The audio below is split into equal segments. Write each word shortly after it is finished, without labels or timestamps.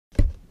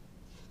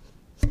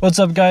What's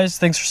up, guys?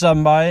 Thanks for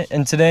stopping by,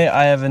 and today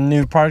I have a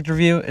new product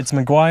review. It's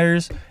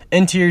Meguiar's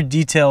Interior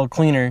Detail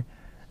Cleaner,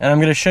 and I'm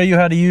going to show you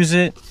how to use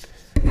it.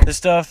 This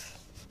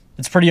stuff,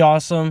 it's pretty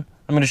awesome.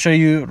 I'm going to show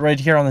you right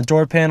here on the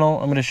door panel.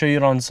 I'm going to show you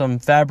it on some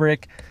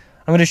fabric.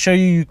 I'm going to show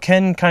you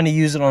can kind of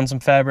use it on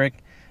some fabric,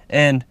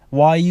 and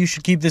why you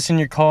should keep this in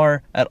your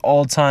car at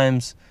all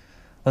times.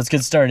 Let's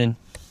get started.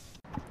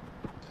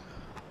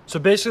 So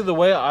basically the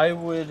way I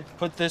would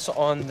put this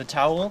on the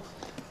towel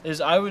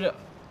is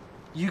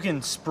you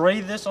can spray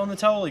this on the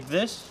towel like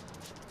this,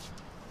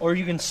 or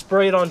you can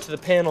spray it onto the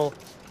panel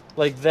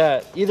like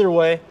that. Either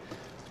way,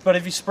 but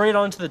if you spray it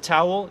onto the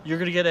towel, you're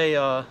gonna get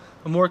a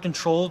more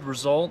controlled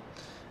result,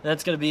 and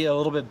that's gonna be a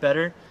little bit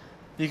better,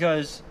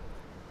 because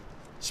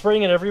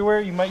spraying it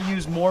everywhere, you might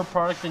use more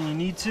product than you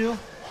need to.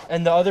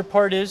 And the other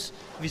part is,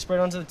 if you spray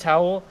it onto the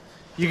towel,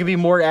 you can be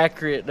more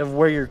accurate of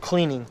where you're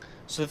cleaning.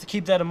 So to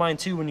keep that in mind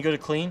too when you go to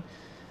clean,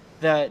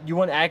 that you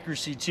want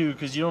accuracy too,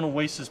 because you don't want to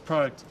waste this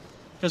product.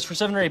 Because for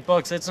 $7 or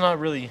 $8, that's not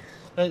really,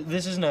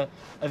 this isn't a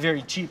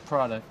very cheap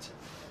product.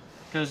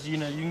 Because you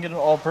can get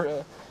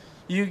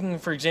you can,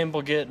 for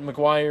example, get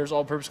Meguiar's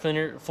all-purpose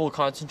cleaner full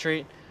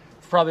concentrate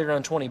for probably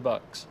around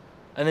 $20,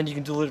 and then you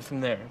can dilute it from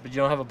there. But you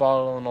don't have a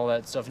bottle and all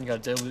that stuff, and you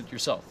got to dilute it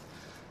yourself.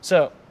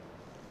 So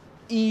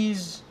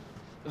ease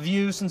of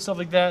use and stuff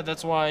like that.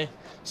 That's why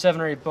 $7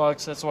 or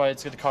 $8. That's why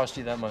it's going to cost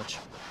you that much.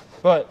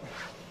 But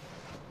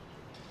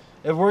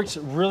it works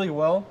really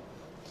well.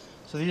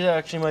 So these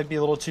actually might be a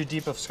little too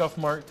deep of scuff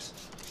marks,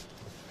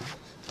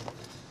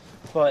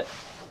 but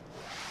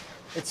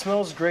it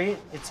smells great.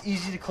 It's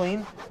easy to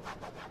clean.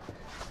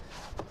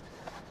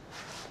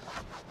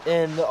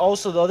 And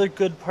also the other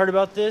good part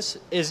about this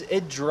is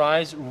it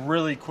dries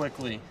really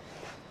quickly.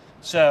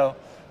 So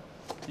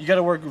you got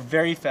to work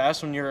very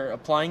fast when you're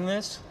applying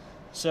this.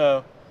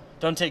 So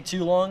don't take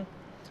too long,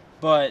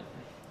 but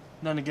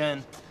then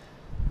again,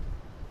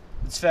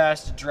 it's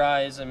fast, it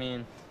dries. I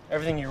mean,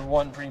 everything you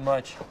want pretty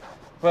much.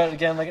 But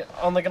again,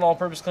 unlike an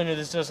all-purpose cleaner,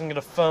 this doesn't get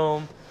a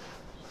foam,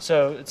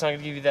 so it's not going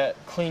to give you that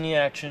cleaning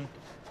action.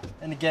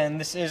 And again,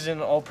 this isn't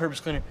an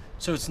all-purpose cleaner,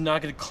 so it's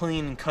not going to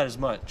clean and cut as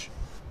much.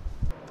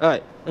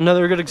 Alright,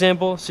 another good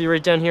example. See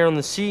right down here on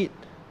the seat,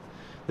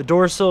 the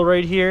door sill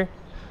right here.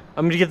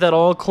 I'm going to get that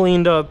all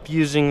cleaned up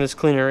using this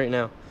cleaner right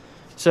now.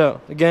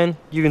 So again,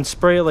 you can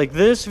spray it like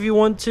this if you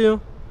want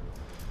to.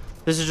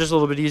 This is just a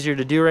little bit easier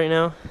to do right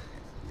now.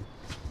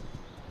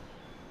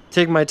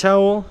 Take my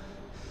towel,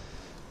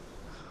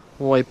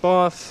 wipe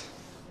off,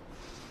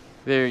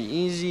 very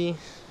easy,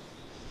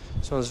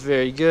 smells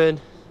very good,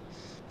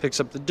 picks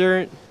up the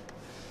dirt,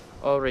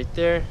 all right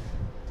there.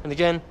 And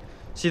again,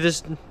 see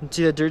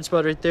that dirt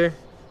spot right there?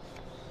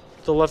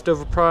 The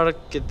leftover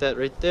product, get that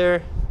right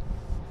there.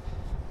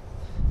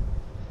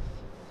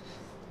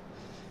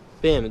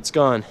 Bam, it's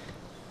gone.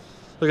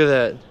 Look at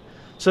that.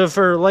 So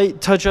for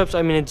light touch-ups,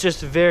 I mean, it's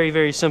just very,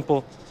 very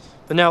simple.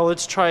 But now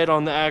let's try it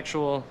on the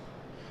actual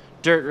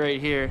dirt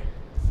right here.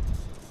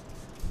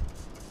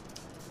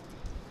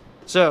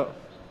 So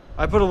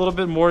I put a little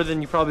bit more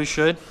than you probably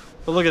should,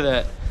 but look at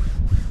that.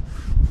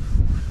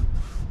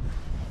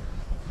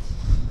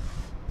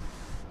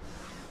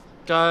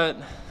 Got,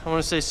 I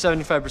want to say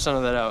 75%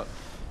 of that out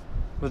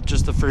with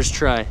just the first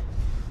try.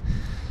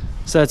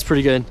 So that's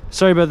pretty good.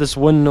 Sorry about this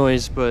wind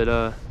noise, but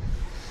it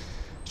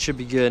should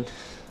be good.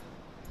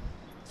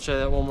 Let's try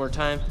that one more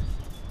time.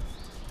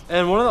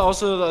 And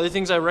also the other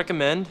things I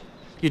recommend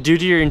you do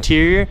to your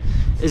interior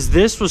is,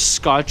 this was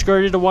Scotch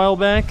guarded a while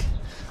back.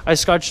 I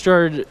Scotch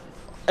guarded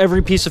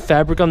every piece of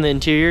fabric on the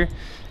interior,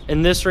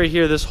 and this right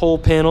here, this whole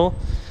panel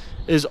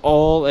is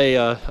all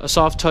a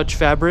soft touch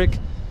fabric,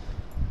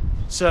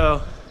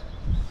 so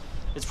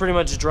it's pretty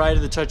much dry to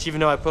the touch,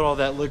 even though I put all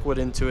that liquid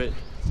into it,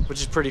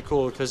 which is pretty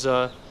cool because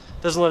it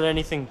doesn't let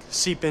anything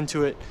seep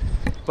into it.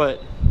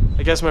 But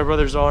I guess my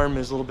brother's arm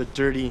is a little bit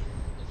dirty,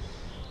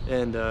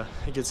 and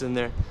it gets in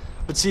there.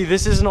 But see,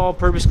 this is an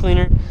all-purpose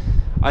cleaner.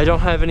 I don't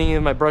have any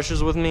of my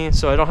brushes with me,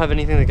 so I don't have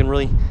anything that can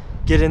really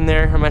get in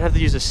there. I might have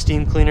to use a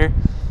steam cleaner.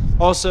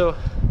 Also,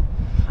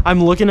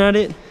 I'm looking at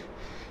it,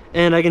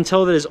 and I can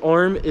tell that his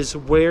arm is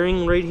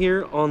wearing right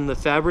here on the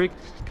fabric,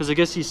 because I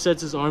guess he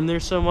sets his arm there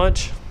so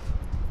much.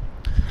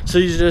 So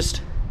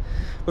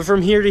but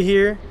from here to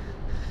here,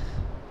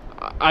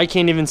 I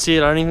can't even see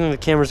it. I don't even think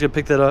the camera's gonna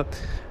pick that up.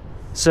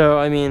 So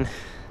I mean,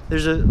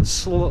 there's a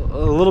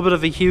little bit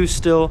of a hue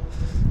still,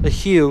 it's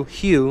still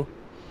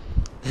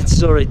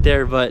right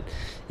there, but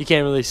you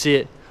can't really see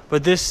it.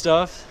 But this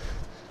stuff,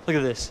 look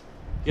at this.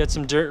 You got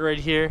some dirt right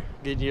here,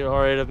 get you all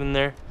right up in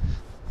there.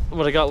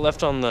 What I got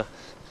left on the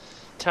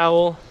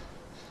towel.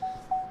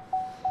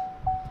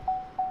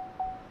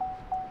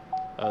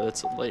 Oh,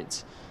 that's the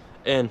lights.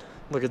 And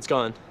look, it's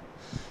gone.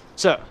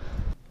 So,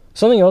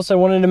 something else I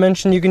wanted to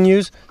mention you can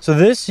use. So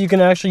this you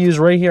can actually use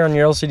right here on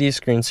your LCD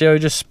screen. See how I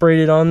just sprayed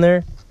it on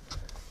there?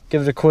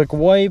 Give it a quick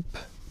wipe.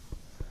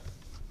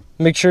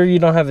 Make sure you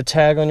don't have a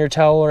tag on your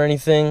towel or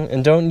anything,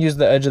 and don't use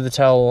the edge of the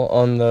towel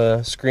on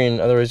the screen,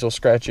 otherwise you'll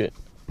scratch it.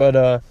 But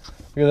look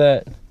at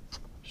that.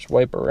 Just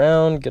wipe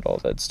around, get all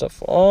that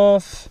stuff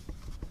off.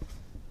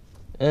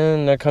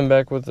 And I come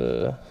back with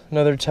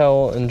another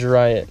towel and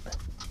dry it.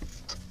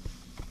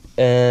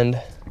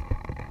 And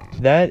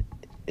that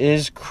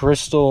is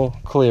crystal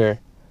clear.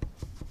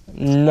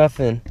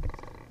 Nothing.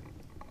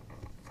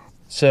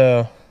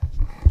 So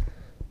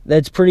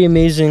that's pretty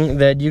amazing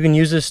that you can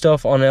use this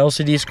stuff on an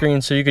LCD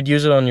screen. So you could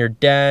use it on your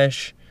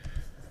dash,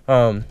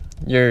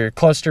 your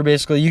cluster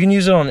basically. You can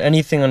use it on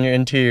anything on your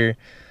interior.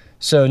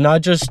 So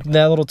not just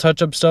that little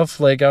touch-up stuff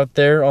like out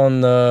there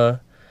on the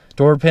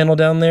door panel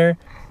down there.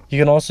 You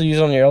can also use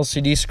it on your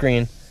LCD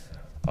screen.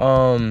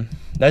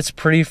 That's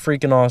pretty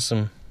freaking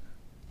awesome.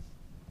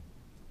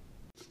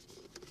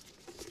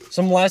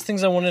 Some last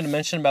things I wanted to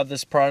mention about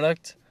this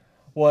product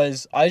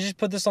was I just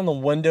put this on the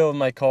window of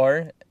my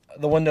car,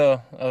 the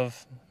window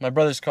of my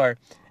brother's car,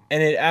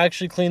 and it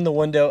actually cleaned the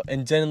window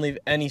and didn't leave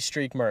any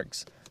streak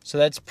marks. So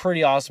that's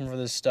pretty awesome for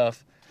this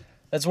stuff.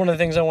 That's one of the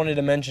things I wanted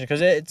to mention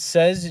because it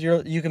says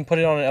you can put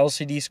it on an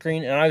LCD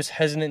screen, and I was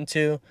hesitant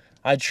to.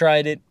 I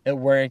tried it, it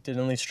worked, it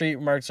didn't leave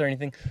streak marks or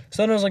anything.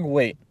 So then I was like,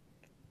 wait,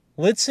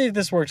 let's see if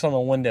this works on the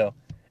window.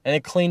 And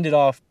it cleaned it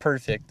off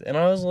perfect. And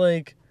I was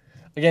like,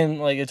 again,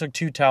 like it took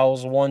 2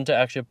 towels, one to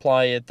actually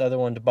apply it, the other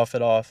one to buff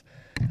it off.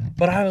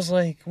 But I was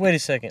like, wait a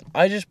second,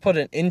 I just put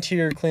an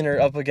interior cleaner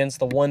up against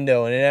the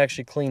window and it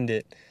actually cleaned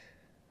it.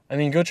 I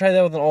mean, go try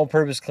that with an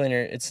all-purpose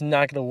cleaner. It's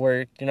not going to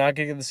work. You're not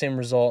going to get the same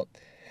result.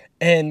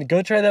 And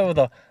go try that with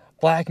a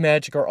Black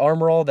Magic or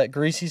Armor All, that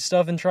greasy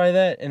stuff, and try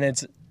that. And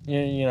it's,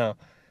 you know,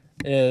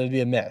 it'll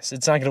be a mess.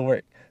 It's not going to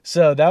work.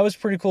 So that was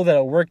pretty cool that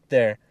it worked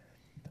there.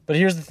 But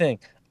here's the thing.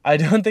 I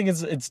don't think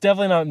it's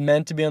definitely not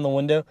meant to be on the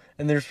window.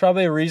 And there's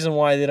probably a reason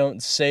why they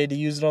don't say to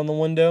use it on the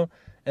window.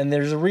 And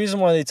there's a reason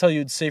why they tell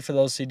you it's safe for the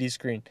LCD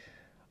screen.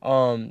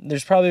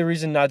 There's probably a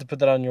reason not to put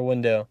that on your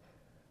window.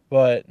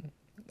 But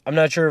I'm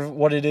not sure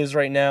what it is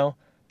right now.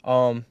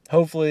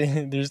 Hopefully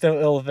there's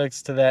no ill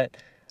effects to that.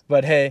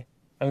 But hey,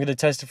 I'm going to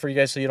test it for you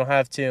guys so you don't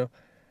have to.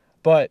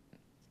 But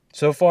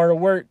so far it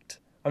worked.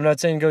 I'm not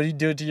saying go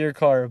do it to your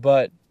car.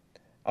 But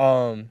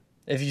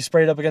if you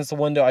spray it up against the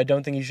window, I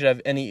don't think you should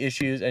have any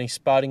issues, any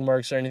spotting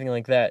marks or anything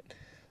like that.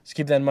 Just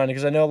keep that in mind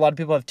because I know a lot of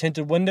people have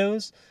tinted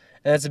windows.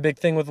 And that's a big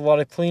thing with a lot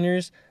of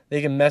cleaners.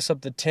 They can mess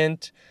up the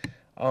tint.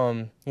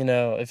 You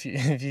know, if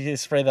you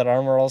spray that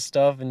Armor All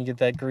stuff and you get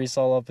that grease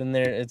all up in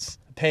there, it's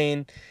a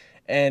pain.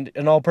 And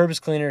an all-purpose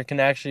cleaner can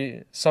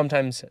actually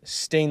sometimes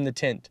stain the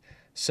tint.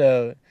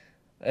 So,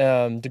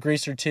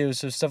 degreaser too,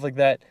 so stuff like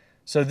that.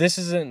 So this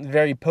isn't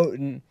very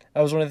potent.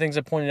 That was one of the things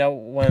I pointed out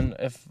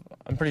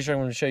I'm pretty sure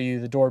I'm going to show you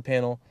the door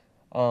panel,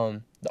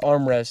 the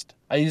armrest.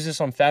 I used this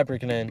on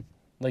fabric and then,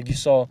 like you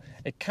saw,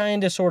 it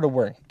kind of sort of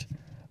worked.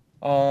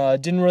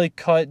 Didn't really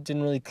cut,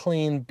 didn't really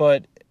clean,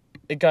 but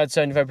it got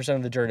 75%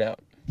 of the dirt out.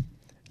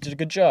 Did a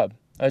good job,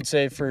 I'd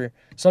say, for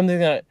something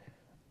that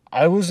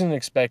I wasn't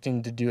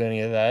expecting to do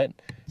any of that.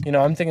 You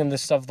know, I'm thinking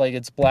this stuff like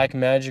it's Black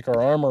Magic or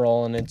Armor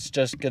All, and it's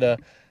just gonna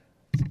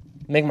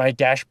make my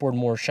dashboard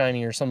more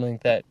shiny or something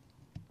like that.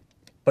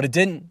 But it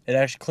didn't. It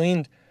actually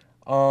cleaned.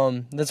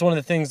 That's one of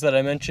the things that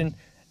I mentioned.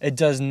 It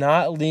does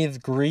not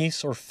leave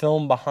grease or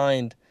film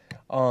behind.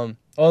 Well,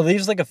 it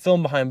leaves like a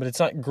film behind, but it's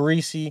not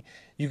greasy.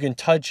 You can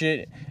touch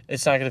it.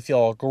 It's not going to feel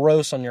all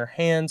gross on your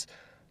hands.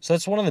 So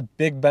that's one of the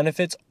big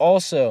benefits.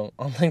 Also,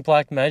 unlike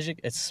Black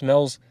Magic, the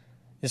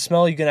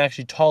smell you can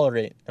actually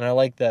tolerate, and I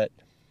like that.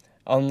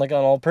 Unlike an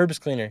all-purpose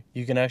cleaner,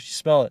 you can actually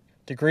smell it.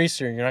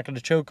 Degreaser, you're not going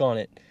to choke on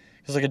it.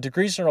 Because like a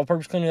degreaser and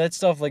all-purpose cleaner, that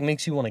stuff like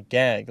makes you want to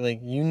gag.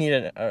 Like you need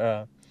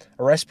a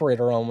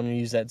respirator on when you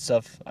use that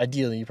stuff.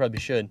 Ideally, you probably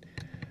should.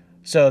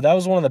 So that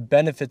was one of the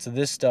benefits of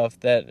this stuff,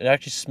 that it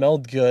actually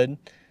smelled good.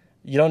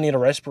 You don't need a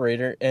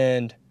respirator,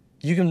 and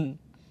you can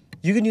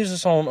use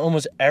this on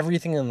almost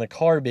everything in the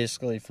car,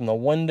 basically, from the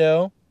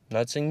window. I'm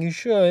not saying you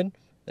should.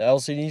 The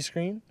LCD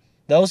screen.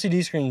 The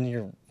LCD screen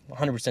you're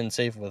 100%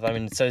 safe with. I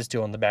mean, it says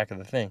to on the back of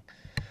the thing.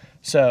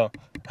 So,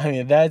 I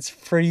mean, that's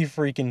pretty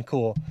freaking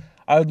cool.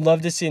 I would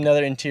love to see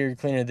another interior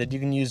cleaner that you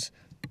can use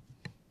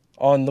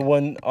on the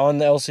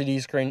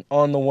LCD screen,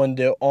 on the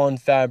window, on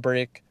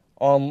fabric,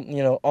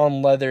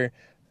 on leather.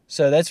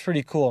 So that's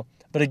pretty cool.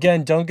 But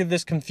again, don't get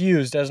this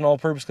confused as an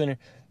all-purpose cleaner.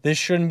 This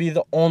shouldn't be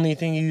the only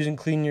thing you use and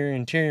clean your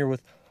interior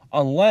with,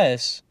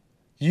 unless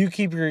you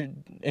keep your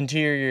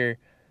interior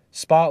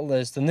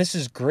spotless. Then this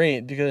is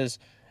great, because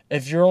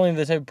if you're only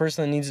the type of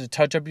person that needs to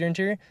touch up your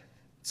interior,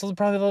 it's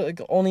probably like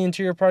the only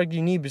interior product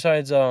you need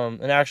besides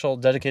an actual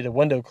dedicated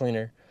window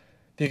cleaner,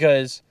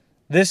 because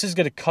this is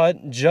going to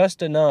cut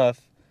just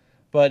enough,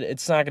 but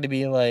it's not going to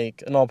be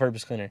like an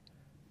all-purpose cleaner.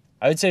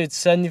 I would say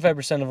it's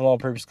 75% of an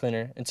all-purpose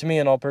cleaner, and to me,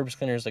 an all-purpose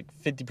cleaner is like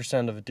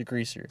 50% of a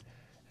degreaser,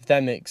 if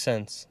that makes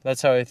sense.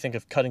 That's how I think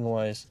of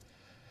cutting-wise.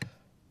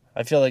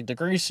 I feel like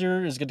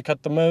degreaser is going to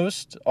cut the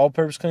most,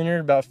 all-purpose cleaner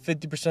about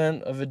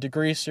 50% of a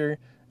degreaser,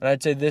 and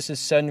I'd say this is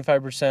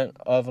 75%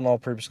 of an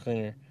all-purpose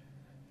cleaner.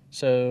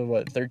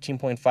 So,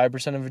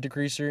 13.5% of a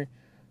degreaser?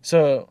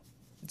 So,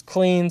 it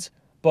cleans,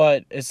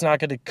 but it's not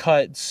going to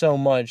cut so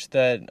much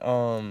that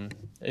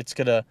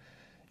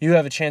you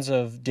have a chance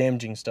of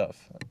damaging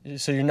stuff.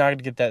 So you're not going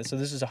to get that. So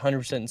this is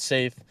 100%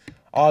 safe.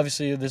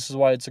 Obviously, this is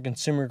why it's a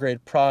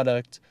consumer-grade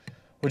product.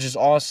 which is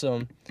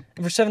awesome.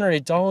 And for $7 or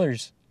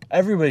 $8,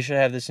 everybody should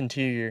have this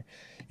interior.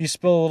 You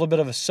spill a little bit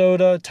of a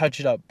soda, touch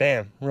it up,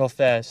 bam, real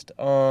fast.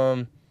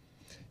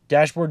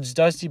 Dashboard's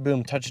dusty,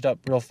 boom, touch it up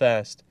real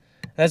fast.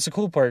 And that's the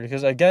cool part,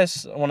 because I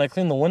guess when I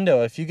clean the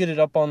window, if you get it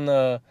up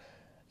on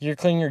you're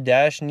cleaning your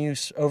dash and you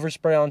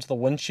overspray onto the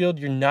windshield,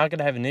 you're not going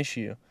to have an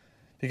issue,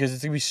 because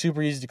it's going to be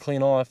super easy to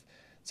clean off.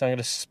 It's not going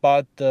to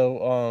spot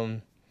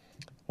the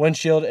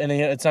windshield, and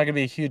it's not going to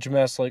be a huge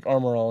mess like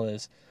Armor All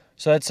is.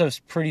 So that stuff's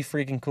pretty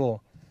freaking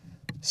cool.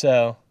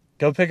 So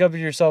go pick up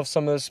yourself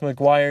some of this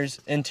Meguiar's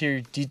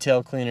interior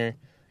detail cleaner,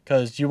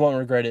 because you won't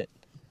regret it.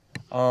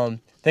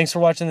 Thanks for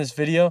watching this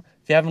video.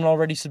 If you haven't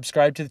already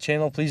subscribed to the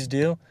channel, please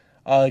do.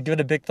 Give it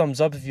a big thumbs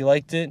up if you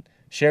liked it.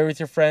 Share it with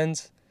your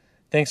friends.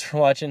 Thanks for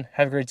watching.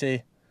 Have a great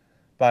day.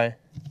 Bye.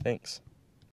 Thanks.